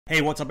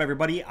Hey, what's up,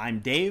 everybody? I'm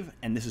Dave,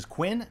 and this is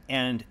Quinn,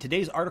 and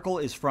today's article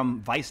is from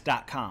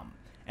Vice.com,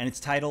 and it's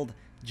titled,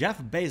 Jeff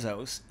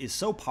Bezos is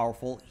so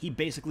powerful, he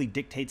basically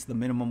dictates the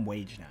minimum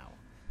wage now.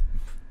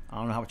 I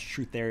don't know how much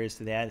truth there is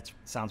to that. It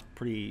sounds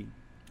pretty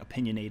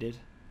opinionated.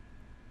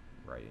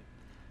 Right.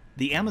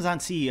 The Amazon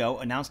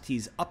CEO announced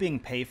he's upping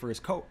pay for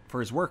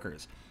his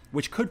workers,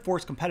 which could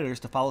force competitors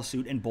to follow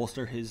suit and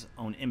bolster his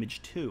own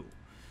image, too.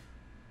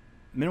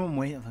 Minimum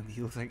wage, he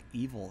looks like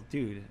evil,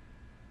 dude.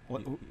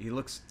 He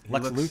looks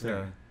Lex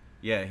Luthor.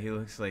 Yeah, he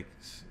looks like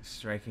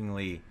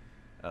strikingly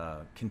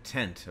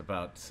content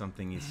about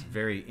something. He's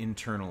very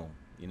internal,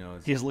 you know.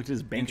 He just looked at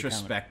his bank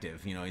introspective,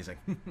 account. You know. He's like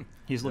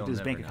he just looked at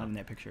his bank account in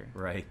that picture.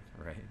 Right.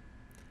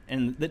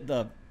 And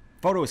the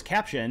photo is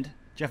captioned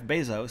Jeff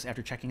Bezos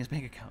after checking his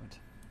bank account.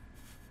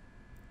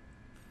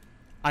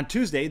 On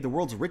Tuesday, the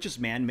world's richest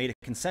man made a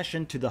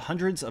concession to the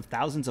hundreds of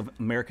thousands of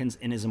Americans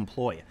in his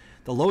employ.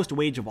 The lowest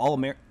wage of all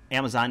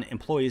Amazon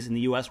employees in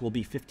the U.S. will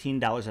be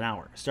 $15 an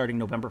hour, starting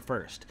November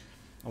 1st.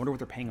 I wonder what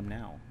they're paying him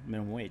now.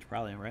 Minimum wage,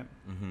 probably, right?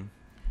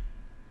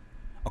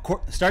 Mm-hmm.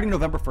 Starting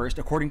November 1st,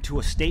 according to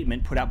a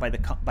statement put out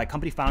by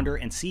company founder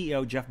and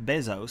CEO Jeff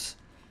Bezos,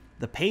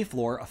 the pay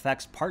floor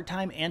affects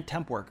part-time and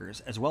temp workers,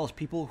 as well as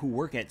people who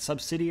work at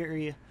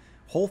subsidiary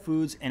Whole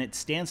Foods, and it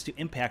stands to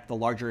impact the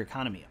larger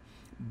economy.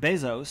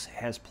 Bezos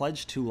has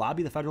pledged to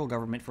lobby the federal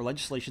government for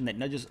legislation that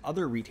nudges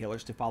other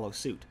retailers to follow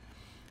suit.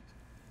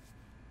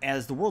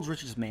 As the world's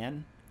richest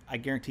man, I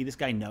guarantee this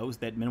guy knows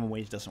that minimum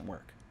wage doesn't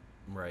work.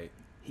 Right.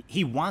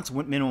 He wants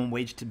minimum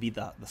wage to be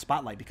the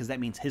spotlight because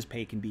that means his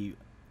pay can be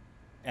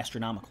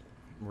astronomical.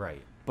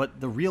 Right. But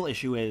the real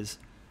issue is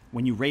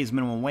when you raise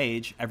minimum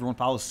wage, everyone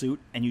follows suit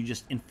and you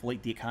just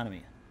inflate the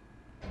economy.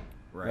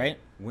 Right?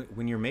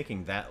 When you're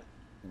making that,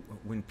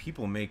 when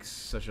people make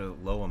such a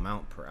low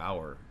amount per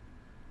hour,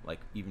 like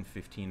even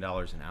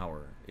 $15 an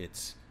hour,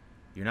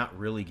 you're not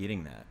really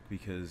getting that,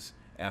 because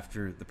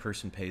after the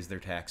person pays their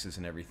taxes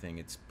and everything,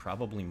 it's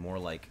probably more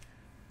like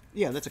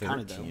that's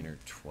accounted 13 or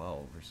 12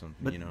 or something.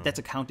 But you know, that's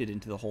accounted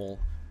into the whole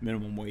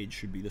minimum wage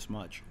should be this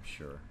much.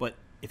 Sure. But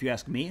if you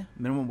ask me,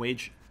 minimum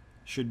wage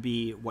should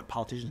be what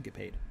politicians get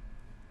paid.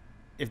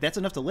 If that's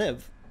enough to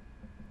live,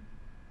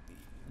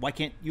 why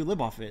can't you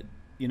live off it?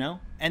 You know,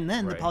 and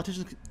then Right.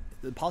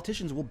 the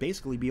politicians will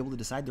basically be able to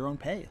decide their own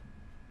pay.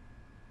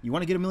 You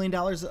want to get $1 million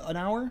an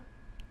hour?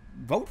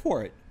 Vote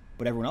for it.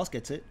 But everyone else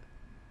gets it,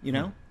 you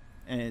know?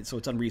 And so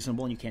it's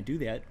unreasonable and you can't do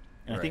that.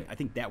 And Right. I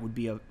think that would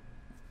be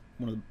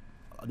one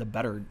of the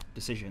better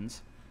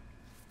decisions.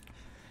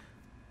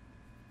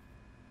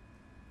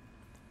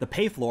 The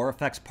pay floor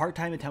affects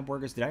part-time and temp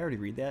workers. Did I already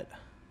read that?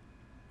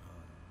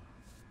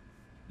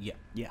 Yeah.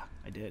 Yeah,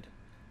 I did.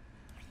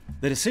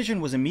 The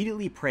decision was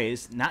immediately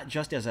praised, not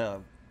just as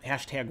a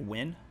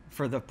 #win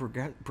for the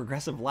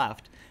progressive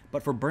left,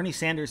 but for Bernie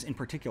Sanders in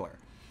particular.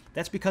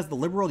 That's because the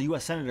liberal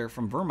U.S. senator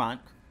from Vermont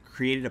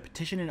created a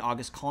petition in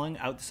August calling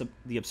out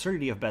the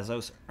absurdity of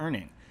Bezos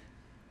earning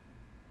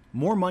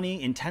more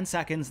money in 10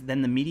 seconds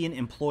than the median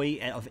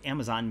employee of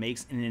Amazon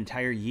makes in an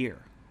entire year.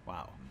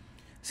 Wow.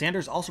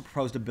 Sanders also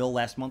proposed a bill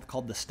last month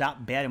called the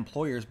Stop Bad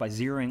Employers by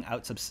Zeroing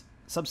Out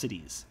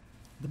Subsidies,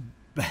 the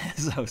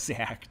Bezos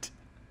Act,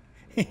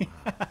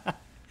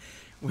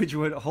 which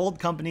would hold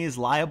companies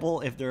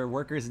liable if their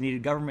workers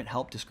needed government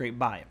help to scrape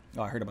by.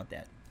 Oh, I heard about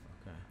that.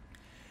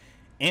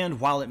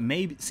 And while it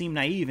may seem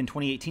naive in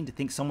 2018 to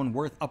think someone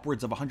worth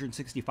upwards of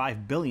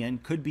 $165 billion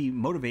could be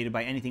motivated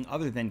by anything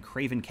other than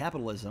craven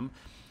capitalism,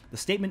 the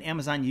statement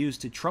Amazon used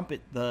to trumpet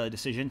the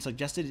decision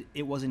suggested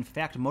it was in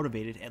fact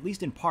motivated, at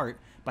least in part,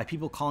 by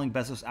people calling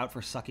Bezos out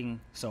for sucking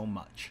so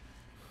much.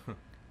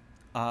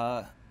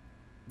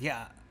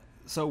 Yeah.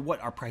 So what,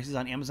 are prices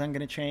on Amazon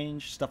going to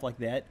change? Stuff like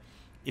that.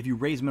 If you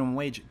raise minimum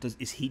wage,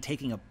 is he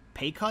taking a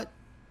pay cut,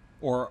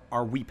 or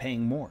are we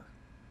paying more?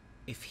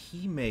 If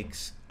he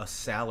makes a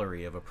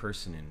salary of a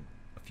person in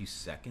a few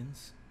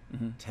seconds,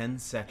 10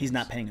 seconds, he's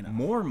not paying enough.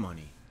 More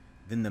money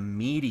than the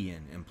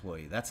median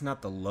employee. That's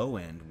not the low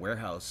end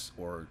warehouse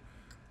or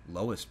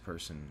lowest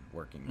person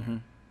working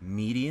there.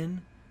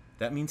 Median,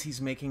 that means he's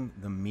making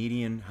the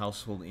median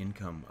household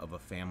income of a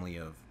family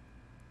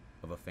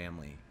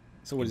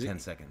So what in is 10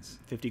 it? seconds.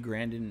 50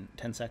 grand in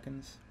 10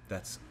 seconds?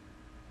 That's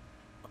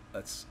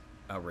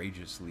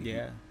outrageously.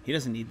 Yeah. He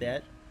doesn't need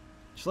that.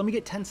 Just let me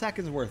get 10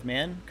 seconds worth,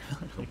 man.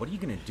 But what are you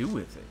going to do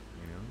with it,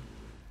 you know?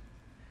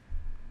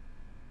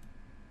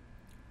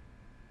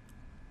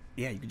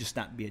 Yeah, you could just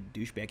not be a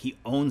douchebag. He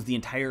owns the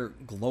entire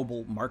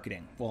global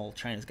marketing. Well,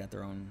 China's got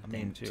their own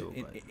thing too.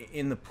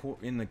 In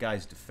the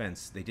guy's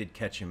defense, they did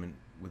catch him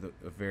with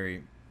a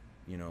very,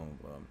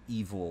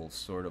 evil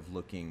sort of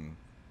looking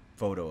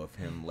photo of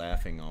him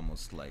laughing,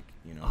 almost like,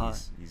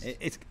 he's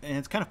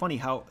it's kind of funny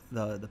how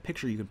the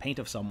picture you can paint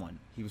of someone.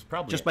 He was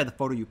probably just by the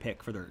photo you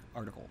pick for their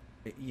article.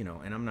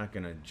 And I'm not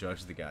going to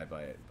judge the guy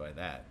by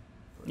that.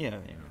 But, yeah.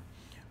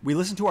 We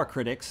listened to our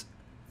critics,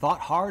 thought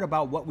hard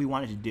about what we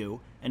wanted to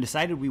do, and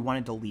decided we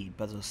wanted to lead,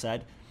 Bezos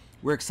said.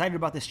 We're excited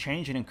about this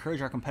change and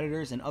encourage our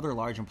competitors and other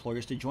large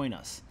employers to join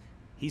us.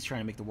 He's trying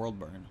to make the world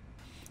burn.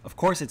 Of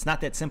course, it's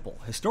not that simple.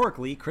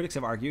 Historically, critics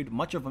have argued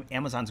much of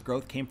Amazon's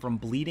growth came from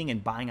bleeding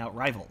and buying out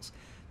rivals.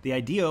 The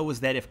idea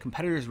was that if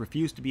competitors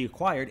refused to be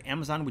acquired,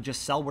 Amazon would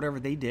just sell whatever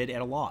they did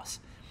at a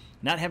loss,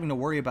 not having to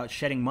worry about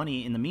shedding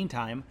money in the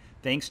meantime,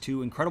 thanks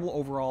to incredible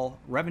overall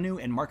revenue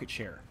and market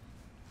share.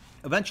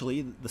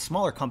 Eventually, the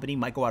smaller company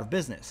might go out of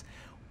business,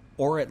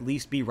 or at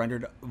least be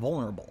rendered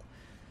vulnerable.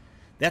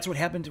 That's what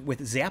happened with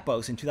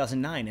Zappos in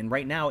 2009, and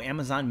right now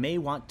Amazon may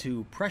want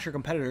to pressure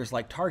competitors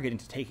like Target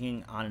into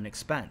taking on an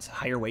expense,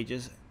 higher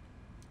wages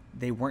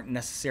they weren't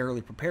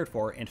necessarily prepared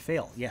for, and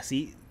fail. Yeah,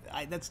 see,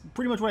 that's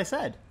pretty much what I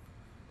said.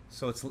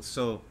 So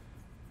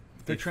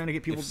They're trying to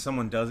get people.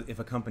 If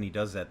a company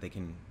does that, they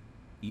can.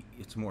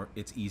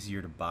 It's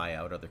easier to buy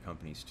out other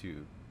companies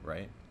too,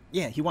 right?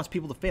 Yeah, he wants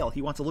people to fail.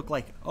 He wants to look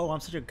like, oh, I'm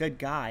such a good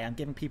guy. I'm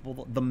giving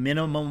people the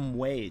minimum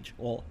wage.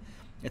 Well,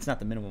 it's not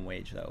the minimum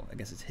wage, though. I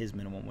guess it's his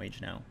minimum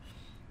wage now.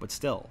 But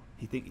still,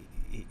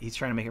 he's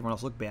trying to make everyone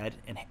else look bad,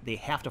 and they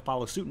have to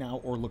follow suit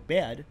now or look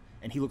bad.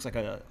 And he looks like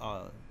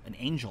an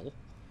angel,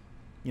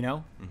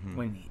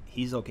 when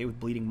he's okay with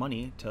bleeding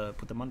money to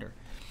put them under.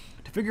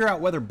 To figure out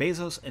whether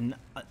Bezos'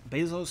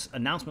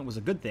 announcement was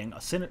a good thing,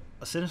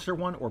 a sinister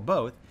one, or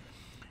both,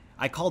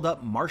 I called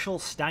up Marshall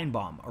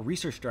Steinbaum, a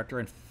research director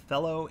and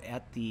fellow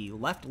at the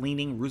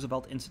left-leaning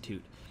Roosevelt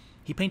Institute.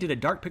 He painted a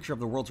dark picture of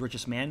the world's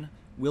richest man,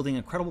 wielding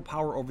incredible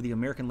power over the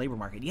American labor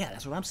market. Yeah,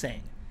 that's what I'm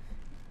saying.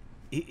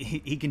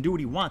 He can do what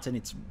he wants, and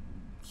it's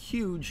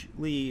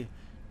hugely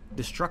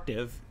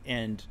destructive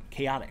and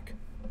chaotic.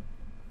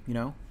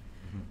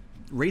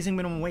 Raising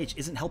minimum wage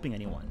isn't helping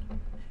anyone.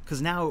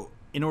 Because now,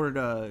 in order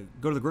to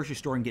go to the grocery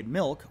store and get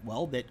milk,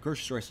 well, that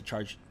grocery store has to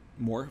charge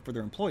more for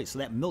their employees. So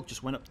that milk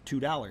just went up to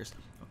 $2.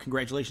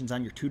 Congratulations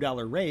on your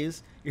 $2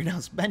 raise. You're now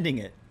spending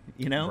it,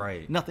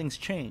 Right. Nothing's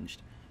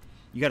changed.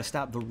 You got to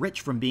stop the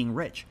rich from being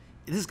rich.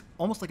 This is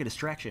almost like a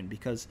distraction,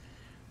 because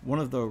one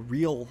of the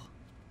real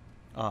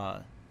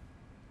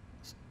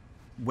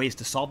ways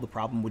to solve the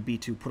problem would be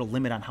to put a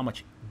limit on how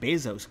much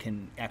Bezos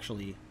can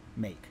actually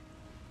make,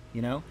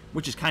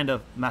 which is kind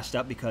of messed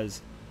up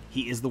because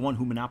he is the one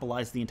who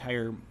monopolized the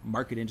entire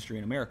market industry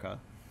in America,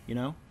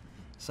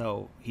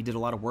 So he did a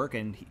lot of work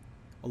and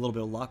a little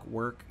bit of luck,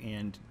 work,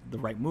 and the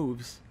right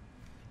moves.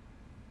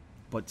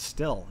 But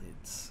still,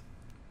 it's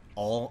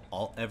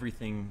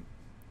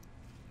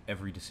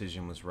every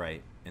decision was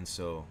right. And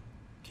so,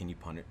 can you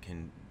punish?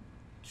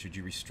 Should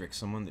you restrict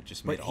someone that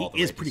just made all the right decisions?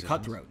 He is pretty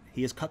cutthroat.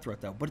 He is cutthroat,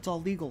 though. But it's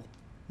all legal.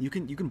 You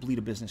can bleed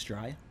a business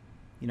dry.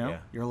 Yeah.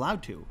 You're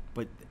allowed to.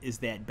 But is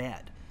that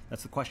bad?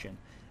 That's the question.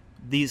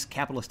 These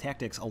capitalist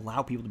tactics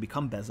allow people to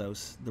become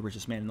Bezos, the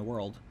richest man in the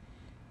world,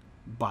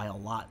 by a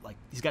lot. Like,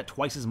 he's got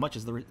twice as much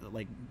as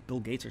Bill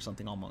Gates or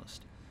something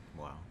almost.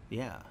 Wow.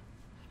 Yeah.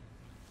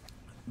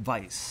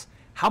 Vice.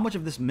 How much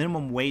of this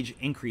minimum wage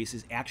increase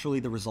is actually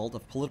the result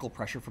of political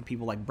pressure from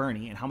people like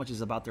Bernie, and how much is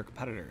about their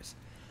competitors?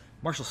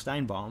 Marshall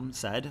Steinbaum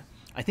said,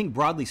 I think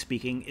broadly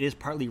speaking, it is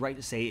partly right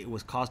to say it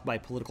was caused by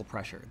political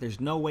pressure.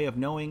 There's no way of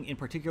knowing in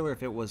particular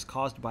if it was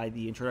caused by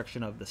the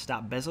introduction of the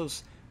Stop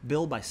Bezos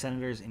bill by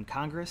senators in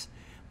Congress,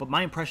 but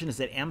my impression is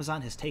that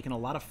Amazon has taken a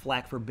lot of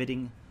flack for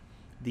bidding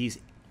these,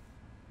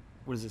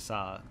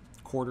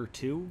 quarter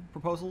 2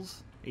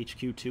 proposals,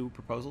 HQ2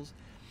 proposals,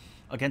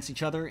 against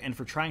each other, and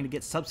for trying to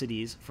get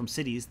subsidies from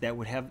cities that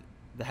would have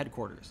the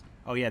headquarters.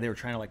 Oh yeah, they were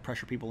trying to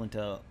pressure people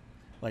into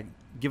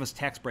give us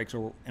tax breaks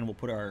and we'll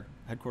put our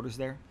headquarters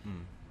there.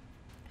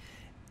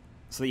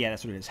 So yeah,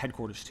 that's what it is,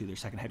 headquarters 2, their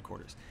second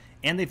headquarters.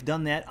 And they've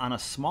done that on a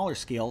smaller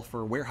scale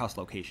for warehouse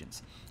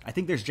locations. I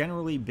think there's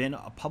generally been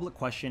a public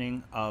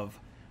questioning of,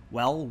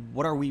 well,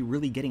 what are we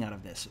really getting out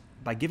of this?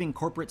 By giving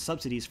corporate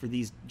subsidies for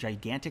these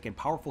gigantic and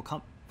powerful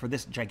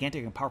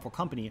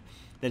company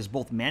that is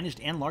both managed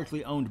and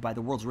largely owned by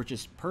the world's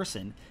richest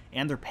person,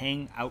 and they're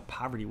paying out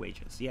poverty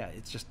wages. Yeah,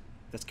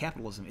 that's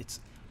capitalism.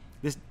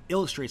 This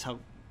illustrates how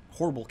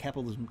horrible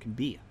capitalism can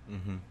be.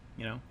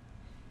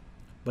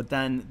 But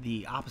then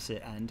the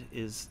opposite end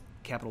is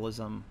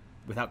capitalism.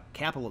 Without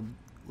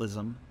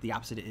capitalism, the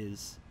opposite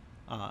is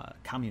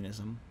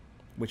communism,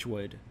 which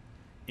would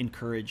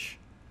encourage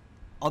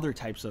other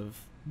types of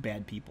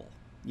bad people,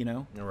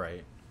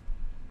 Right.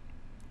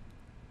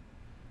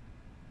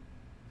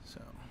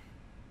 So,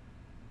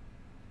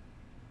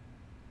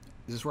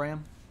 is this where I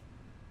am?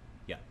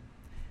 Yeah.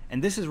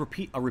 And this is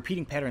a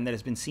repeating pattern that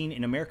has been seen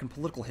in American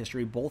political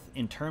history, both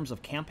in terms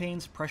of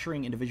campaigns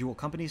pressuring individual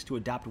companies to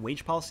adopt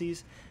wage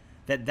policies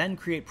that then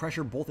create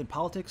pressure both in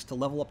politics to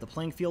level up the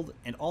playing field,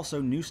 and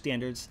also new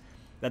standards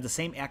that the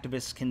same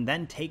activists can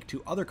then take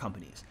to other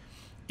companies.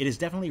 It is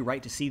definitely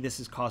right to see this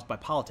as caused by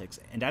politics,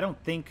 and I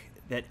don't think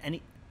that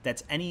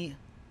that's any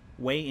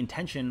way in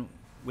tension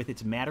with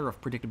its matter of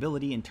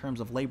predictability in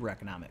terms of labor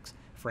economics,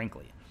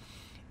 frankly.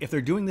 If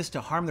they're doing this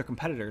to harm their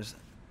competitors,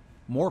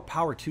 more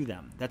power to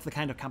them. That's the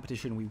kind of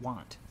competition we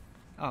want.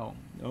 Oh,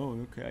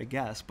 okay, I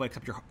guess, but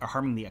except you're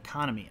harming the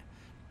economy.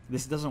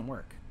 This doesn't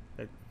work.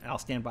 I'll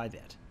stand by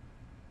that.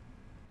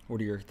 What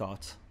are your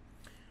thoughts?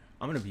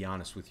 I'm going to be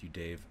honest with you,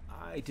 Dave.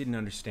 I didn't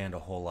understand a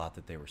whole lot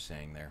that they were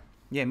saying there.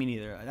 Yeah, me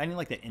neither. I didn't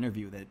like that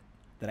interview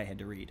that I had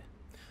to read.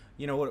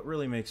 You know what it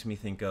really makes me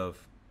think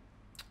of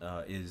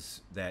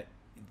is that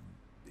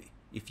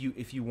if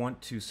you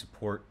want to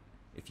support,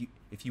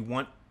 if you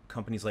want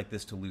companies like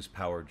this to lose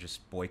power,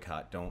 just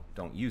boycott.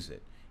 Don't use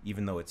it,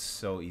 even though it's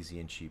so easy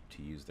and cheap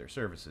to use their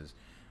services.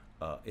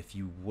 If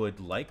you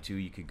would like to,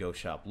 you could go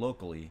shop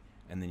locally,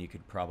 and then you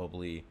could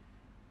probably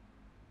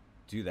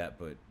do that.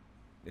 But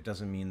it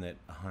doesn't mean that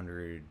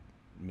 100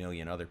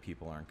 million other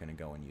people aren't going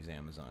to go and use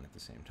Amazon at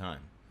the same time.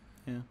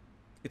 Yeah,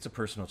 it's a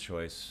personal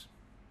choice.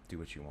 Do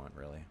what you want,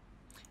 really.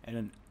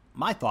 And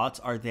my thoughts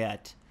are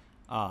that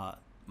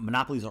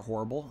monopolies are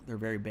horrible. They're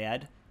very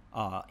bad.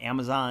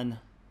 Amazon,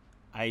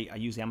 I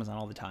use Amazon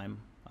all the time.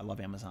 I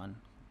love Amazon.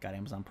 Got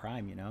Amazon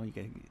Prime, you know.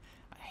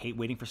 I hate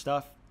waiting for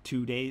stuff.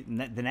 2 days,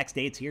 the next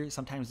day it's here.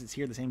 Sometimes it's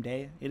here the same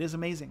day. It is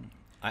amazing.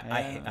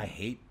 I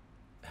hate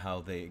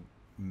how they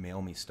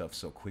mail me stuff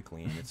so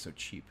quickly and it's so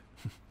cheap.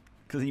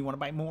 Because you want to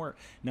buy more.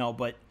 No,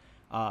 but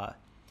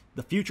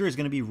the future is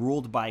going to be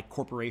ruled by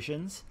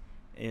corporations.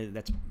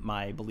 That's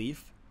my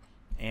belief.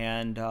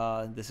 And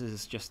this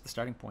is just the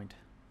starting point.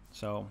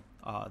 So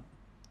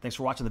thanks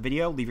for watching the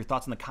video. Leave your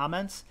thoughts in the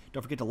comments.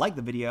 Don't forget to like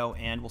the video,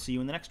 and we'll see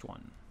you in the next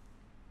one.